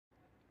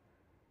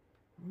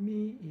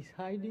Me is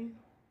hiding.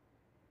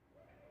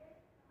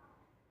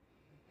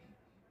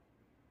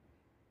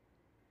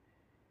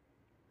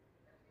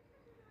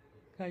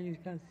 You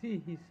can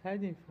see he's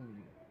hiding from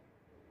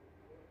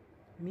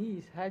you. Me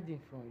is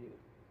hiding from you.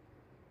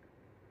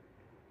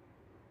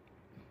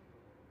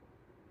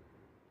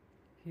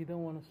 He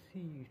don't want to see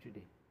you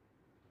today.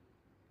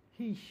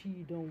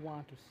 She don't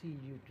want to see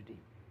you today.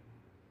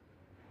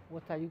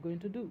 What are you going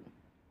to do?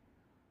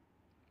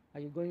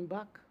 Are you going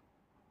back?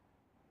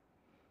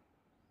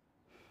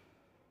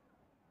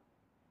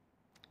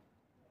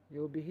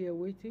 You'll be here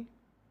waiting?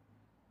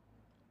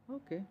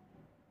 Okay.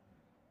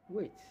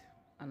 Wait,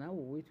 and I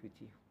will wait with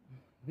you.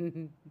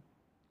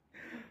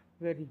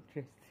 Very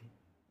interesting.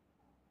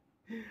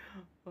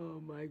 Oh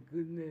my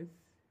goodness.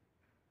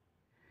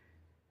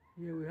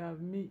 Here we have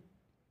me.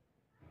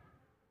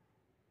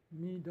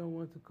 Me don't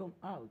want to come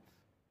out.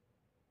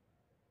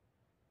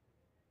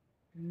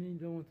 Me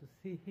don't want to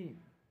see him.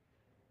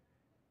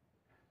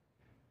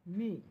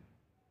 Me.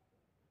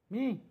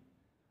 Me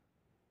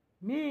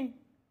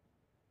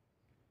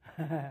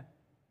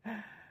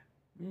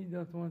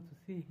don't want to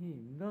see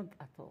him. Not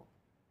at all.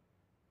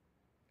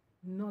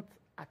 Not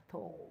at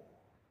all.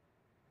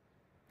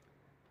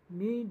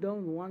 Me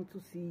don't want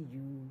to see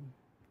you.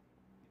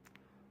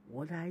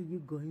 What are you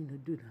going to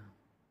do now?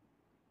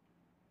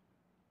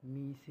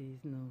 Me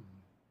says no.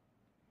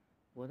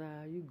 What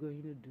are you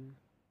going to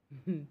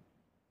do?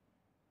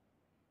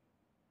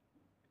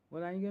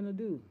 What are you going to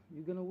do?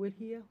 You're going to wait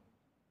here?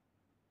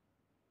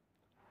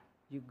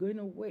 You're going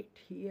to wait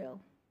here?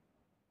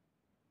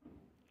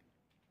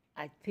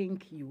 I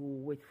think you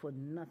will wait for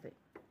nothing.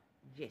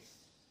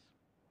 Yes.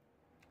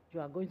 You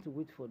are going to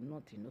wait for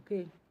nothing,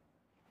 okay?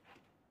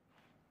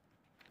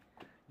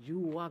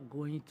 You are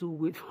going to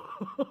wait for...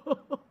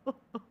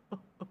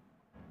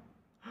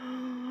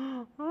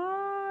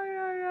 Oh,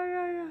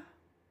 yeah.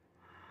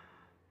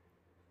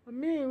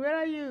 Me, where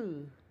are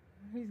you?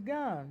 He's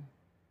gone.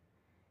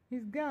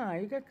 He's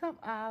gone. You can come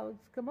out.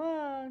 Come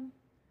on.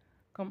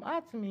 Come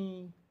at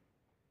me.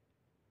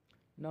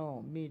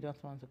 No, me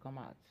don't want to come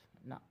out.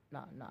 No.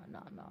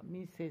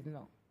 Me says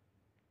no.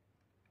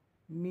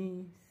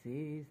 Me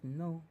says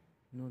no.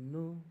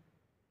 No.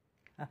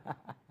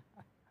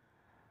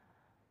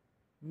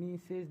 Me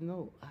says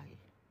no.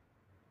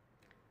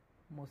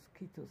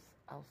 Mosquitoes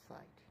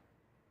outside.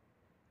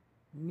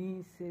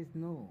 Me says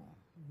no.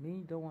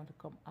 Me don't want to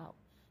come out.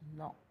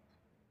 No.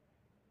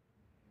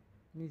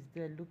 Me's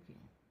there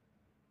looking.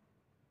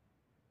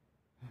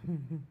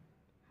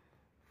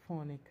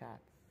 Funny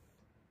cats.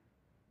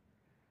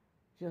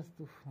 Just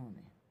too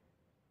funny.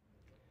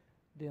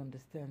 They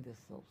understand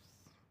themselves.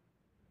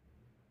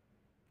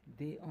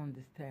 They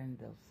understand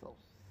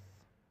themselves.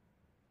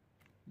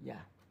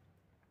 Yeah.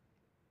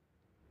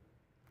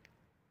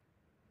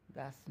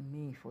 That's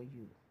me for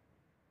you.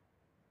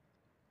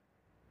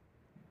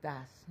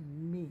 That's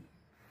me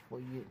for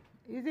you.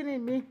 Isn't it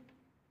me?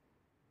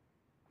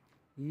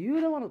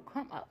 You don't want to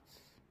come out.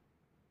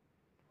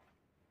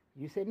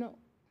 You say no.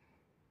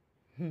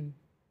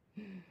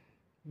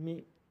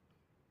 Me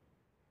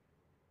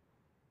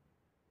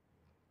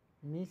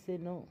say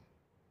no.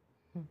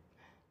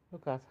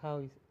 Look at how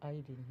he's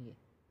hiding here.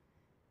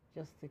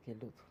 Just take a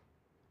look.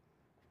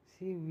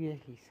 See where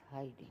he's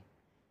hiding.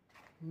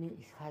 Me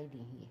is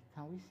hiding here.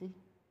 Can we see?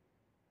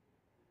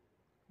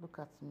 Look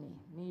at me.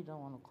 Me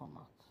don't want to come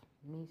out.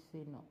 Me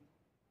say no.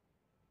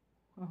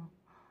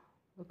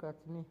 Look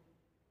at me.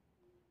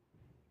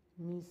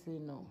 Me say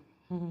no.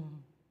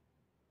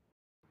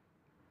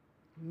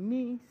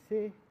 Me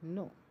say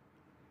no.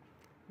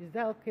 Is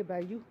that okay by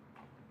you?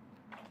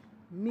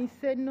 Me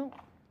say no.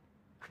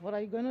 What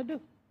are you going to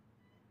do?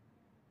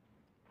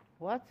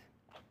 What?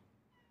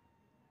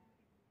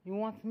 You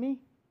want me?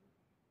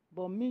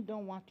 But me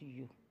don't want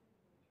you.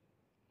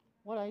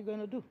 What are you going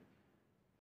to do?